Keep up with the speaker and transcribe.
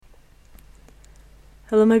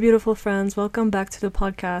Hello, my beautiful friends. Welcome back to the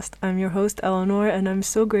podcast. I'm your host, Eleanor, and I'm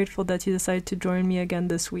so grateful that you decided to join me again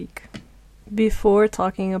this week. Before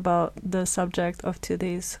talking about the subject of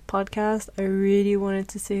today's podcast, I really wanted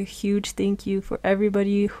to say a huge thank you for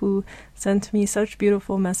everybody who sent me such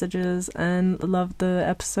beautiful messages and loved the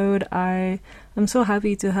episode. I am so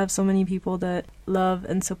happy to have so many people that love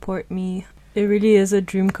and support me. It really is a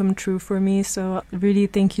dream come true for me, so really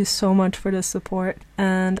thank you so much for the support.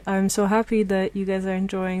 And I'm so happy that you guys are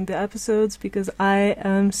enjoying the episodes because I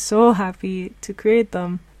am so happy to create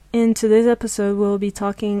them. In today's episode, we'll be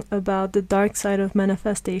talking about the dark side of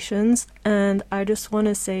manifestations, and I just want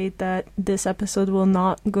to say that this episode will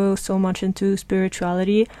not go so much into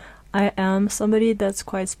spirituality. I am somebody that's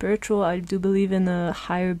quite spiritual. I do believe in a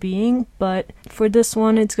higher being, but for this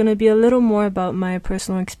one, it's going to be a little more about my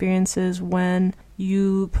personal experiences when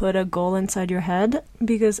you put a goal inside your head,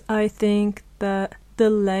 because I think that the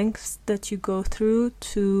lengths that you go through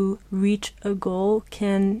to reach a goal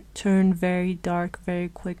can turn very dark very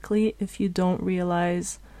quickly if you don't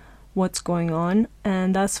realize what's going on,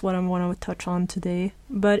 and that's what I want to touch on today.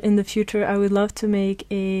 But in the future, I would love to make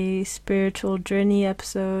a spiritual journey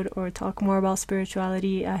episode or talk more about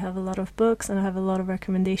spirituality. I have a lot of books and I have a lot of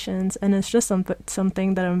recommendations, and it's just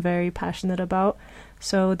something that I'm very passionate about.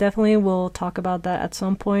 So definitely we'll talk about that at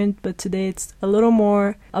some point, but today it's a little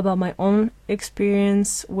more about my own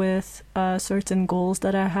experience with certain goals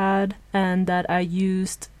that I had and that I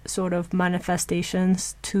used sort of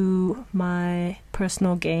manifestations to my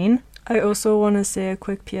personal gain. I also want to say a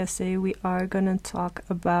quick PSA. We are going to talk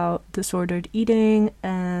about disordered eating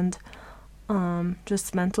and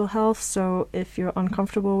just mental health, so if you're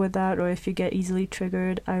uncomfortable with that or if you get easily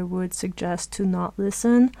triggered, I would suggest to not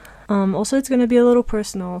listen. Also, it's going to be a little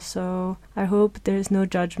personal, so I hope there's no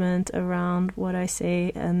judgment around what I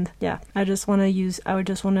say, and yeah, I would just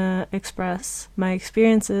want to express my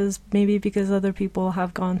experiences, maybe because other people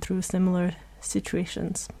have gone through similar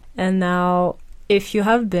situations. And now, if you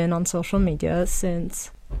have been on social media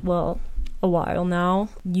since, a while now,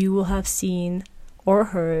 you will have seen or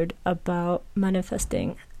heard about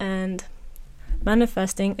manifesting. And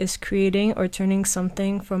manifesting is creating or turning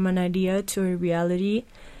something from an idea to a reality.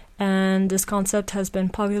 And this concept has been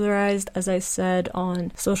popularized, as I said,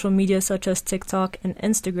 on social media such as TikTok and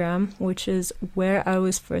Instagram, which is where I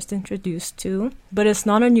was first introduced to. But it's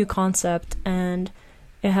not a new concept, and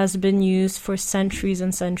it has been used for centuries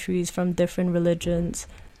and centuries from different religions.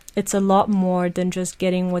 It's a lot more than just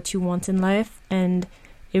getting what you want in life, and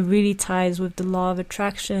it really ties with the law of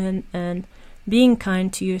attraction and being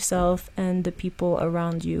kind to yourself and the people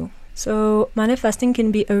around you. So manifesting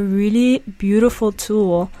can be a really beautiful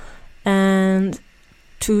tool and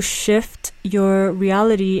to shift your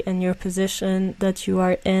reality and your position that you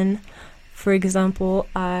are in. For example,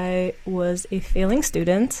 I was a failing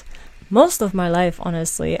student most of my life,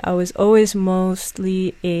 honestly. I was always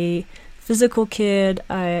mostly a physical kid.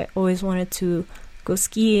 I always wanted to go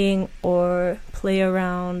skiing or play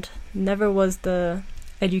around. Never was the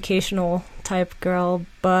educational type girl,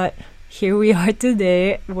 but here we are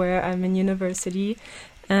today where I'm in university.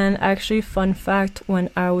 And actually, fun fact,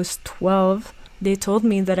 when I was 12, they told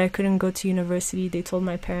me that I couldn't go to university. They told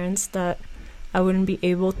my parents that I wouldn't be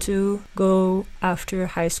able to go after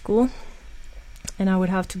high school, and I would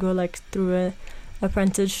have to go through an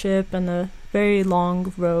apprenticeship and a very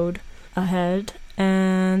long road ahead.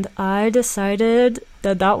 And I decided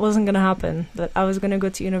that wasn't going to happen, that I was going to go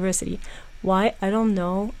to university. Why? I don't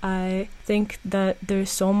know. I think that there's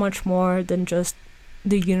so much more than just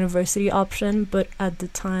the university option, but at the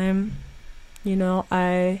time,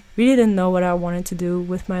 I really didn't know what I wanted to do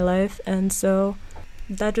with my life, and so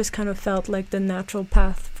that just kind of felt like the natural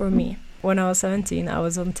path for me. When I was 17, I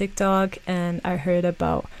was on TikTok and I heard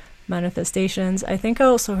about manifestations. I think I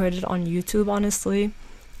also heard it on YouTube, honestly.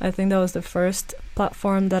 I think that was the first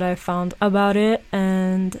platform that I found about it,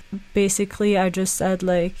 and basically I just said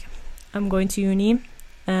I'm going to uni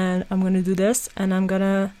and I'm going to do this and I'm going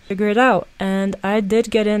to figure it out. And I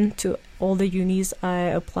did get into all the unis I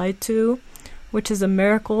applied to, which is a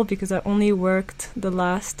miracle because I only worked the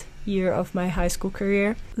last year of my high school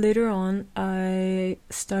career. Later on, I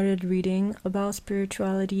started reading about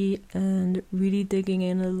spirituality and really digging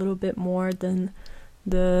in a little bit more than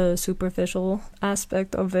the superficial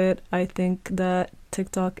aspect of it. I think that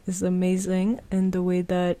TikTok is amazing in the way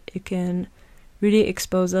that it can really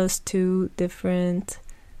expose us to different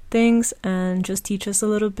things and just teach us a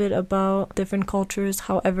little bit about different cultures.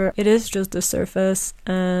 However, it is just the surface,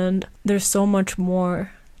 and there's so much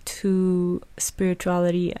more to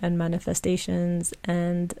spirituality and manifestations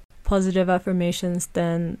and positive affirmations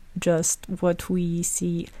than just what we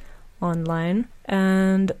see online.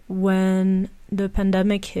 And when the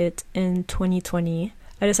pandemic hit in 2020,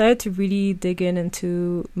 I decided to really dig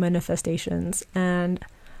into manifestations. And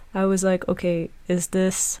I was like, okay, is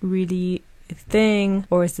this really a thing,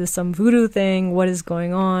 or is this some voodoo thing? What is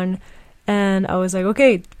going on? And I was like,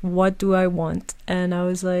 okay, what do I want? And I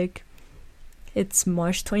was like, it's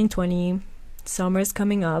March 2020, summer's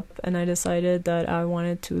coming up, and I decided that I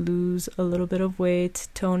wanted to lose a little bit of weight,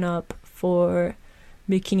 tone up for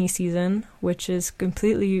bikini season, which is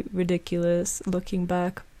completely ridiculous looking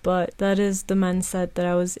back, but that is the mindset that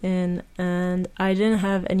I was in, and I didn't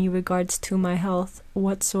have any regards to my health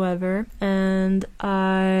whatsoever. And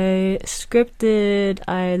I scripted,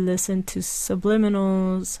 I listened to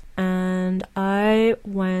subliminals, and I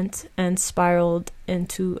went and spiraled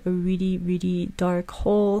into a really, really dark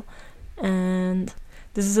hole. And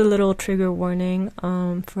this is a little trigger warning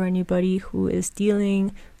for anybody who is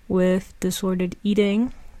dealing with disordered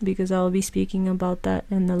eating, because I'll be speaking about that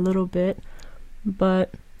in a little bit.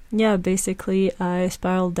 But yeah, basically I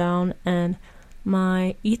spiraled down and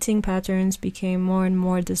my eating patterns became more and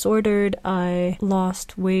more disordered. I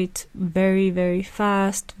lost weight very, very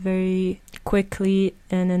fast, very quickly,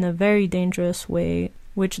 and in a very dangerous way,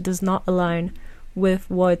 which does not align with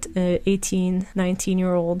what an 18,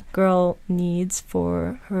 19-year-old girl needs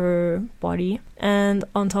for her body. And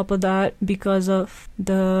on top of that, because of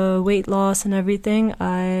the weight loss and everything,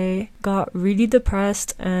 I got really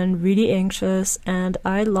depressed and really anxious, and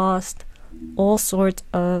I lost all sorts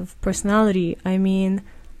of personality. I mean,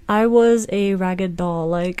 I was a ragged doll.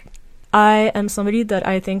 Like, I am somebody that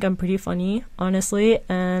I think I'm pretty funny, honestly,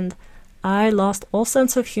 and I lost all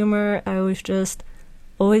sense of humor. I was just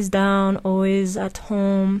always down, always at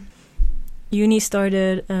home. Uni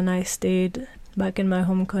started and I stayed back in my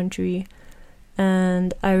home country,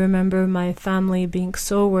 and I remember my family being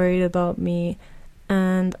so worried about me,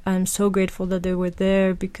 and I'm so grateful that they were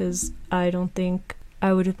there, because I don't think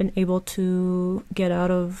I would have been able to get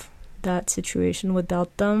out of that situation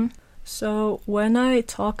without them. So when I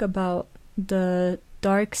talk about the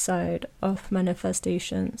dark side of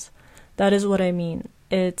manifestations, that is what I mean.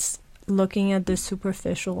 It's looking at the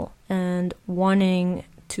superficial and wanting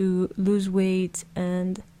to lose weight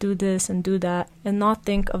and do this and do that and not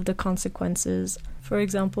think of the consequences. For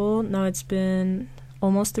example, now it's been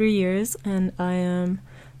almost 3 years and I am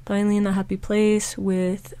finally in a happy place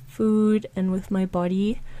with food and with my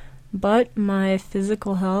body, but my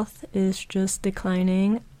physical health is just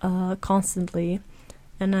declining constantly,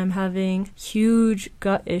 and I'm having huge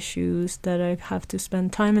gut issues that I have to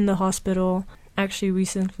spend time in the hospital. Actually,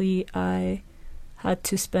 recently I had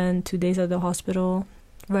to spend 2 days at the hospital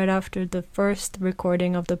right after the first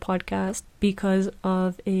recording of the podcast because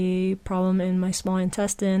of a problem in my small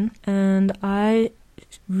intestine. And I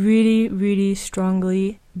really, really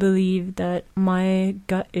strongly believe that my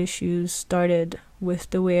gut issues started with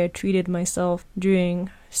the way I treated myself during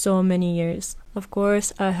so many years. Of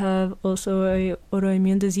course, I have also a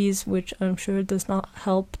autoimmune disease, which I'm sure does not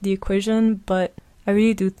help the equation, but I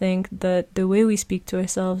really do think that the way we speak to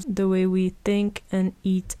ourselves, the way we think and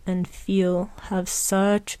eat and feel have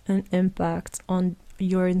such an impact on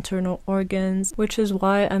your internal organs, which is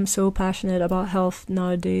why I'm so passionate about health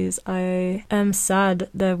nowadays. I am sad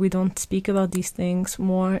that we don't speak about these things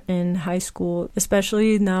more in high school,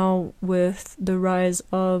 especially now with the rise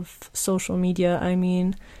of social media. I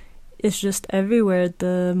mean, it's just everywhere.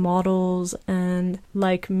 The models, and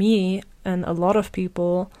like me and a lot of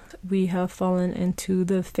people, we have fallen into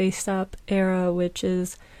the FaceApp era, which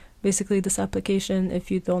is basically this application,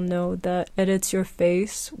 if you don't know, that edits your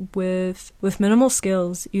face with minimal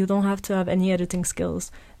skills. You don't have to have any editing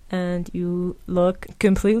skills, and you look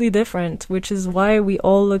completely different, which is why we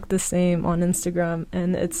all look the same on Instagram.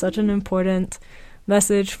 And it's such an important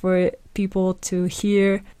message for people to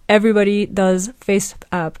hear. Everybody does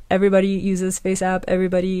FaceApp. Everybody uses FaceApp.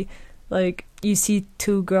 Everybody, like, you see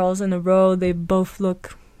two girls in a row, they both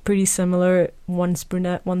look pretty similar. One's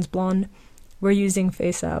brunette, one's blonde. We're using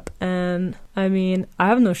FaceApp, and I mean, I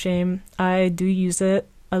have no shame. I do use it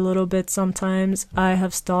a little bit sometimes. I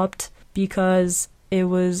have stopped because it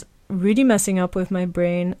was really messing up with my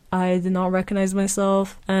brain. I did not recognize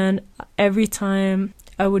myself, and every time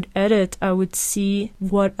I would edit, I would see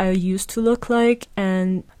what I used to look like,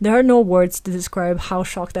 and there are no words to describe how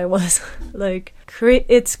shocked I was. Like,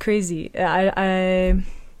 it's crazy. Yeah,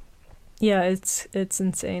 it's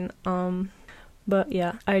insane. But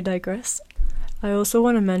yeah, I digress. I also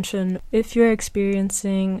want to mention, if you're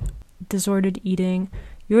experiencing disordered eating,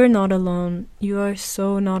 you're not alone. You are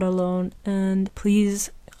so not alone. And please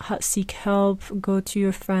seek help. Go to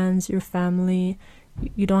your friends, your family,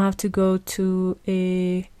 You don't have to go to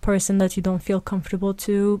a person that you don't feel comfortable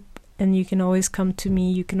to, and you can always come to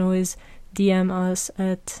me. You can always DM us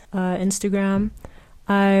at Instagram.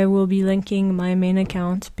 I will be linking my main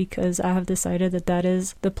account because I have decided that that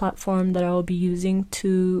is the platform that I will be using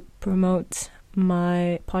to promote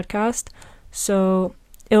my podcast. So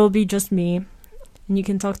it will be just me, and you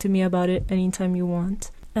can talk to me about it anytime you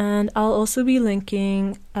want. And I'll also be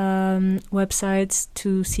linking websites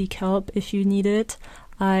to seek help if you need it.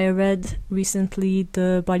 I read recently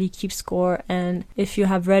the Body Keep Score, and if you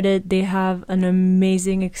have read it, they have an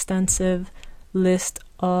amazing, extensive list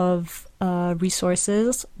of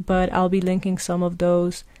resources, but I'll be linking some of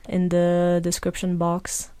those in the description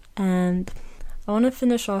box. And I want to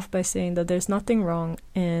finish off by saying that there's nothing wrong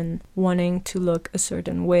in wanting to look a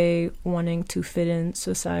certain way, wanting to fit in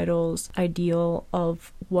societal's ideal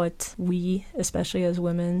of what we, especially as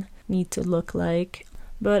women, need to look like.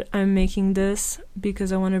 But I'm making this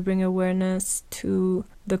because I want to bring awareness to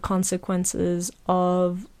the consequences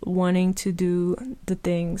of wanting to do the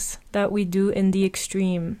things that we do in the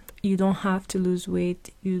extreme. You don't have to lose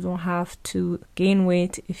weight. You don't have to gain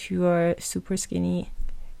weight if you are super skinny.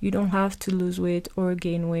 You don't have to lose weight or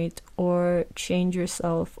gain weight or change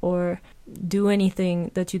yourself or do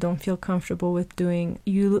anything that you don't feel comfortable with doing.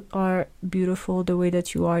 You are beautiful the way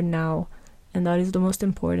that you are now, and that is the most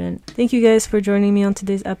important. Thank you guys for joining me on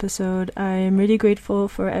today's episode. I am really grateful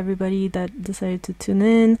for everybody that decided to tune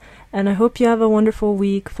in, and I hope you have a wonderful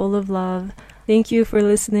week full of love. Thank you for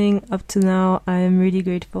listening up to now. I am really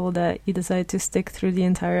grateful that you decided to stick through the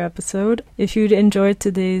entire episode. If you'd enjoyed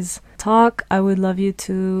today's talk, I would love you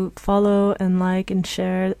to follow and like and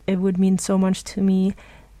share. It would mean so much to me.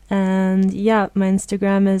 And yeah, my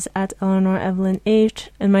Instagram is at Eleanor Evelyn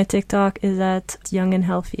H, and my TikTok is at Young and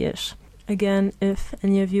Healthy-ish. Again, if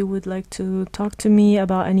any of you would like to talk to me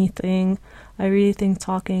about anything, I really think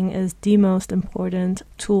talking is the most important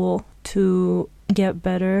tool to get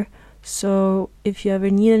better. So if you ever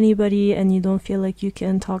need anybody and you don't feel like you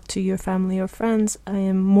can talk to your family or friends, I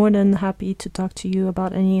am more than happy to talk to you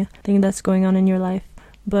about anything that's going on in your life.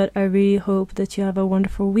 But I really hope that you have a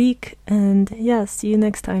wonderful week, and yeah, see you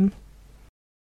next time.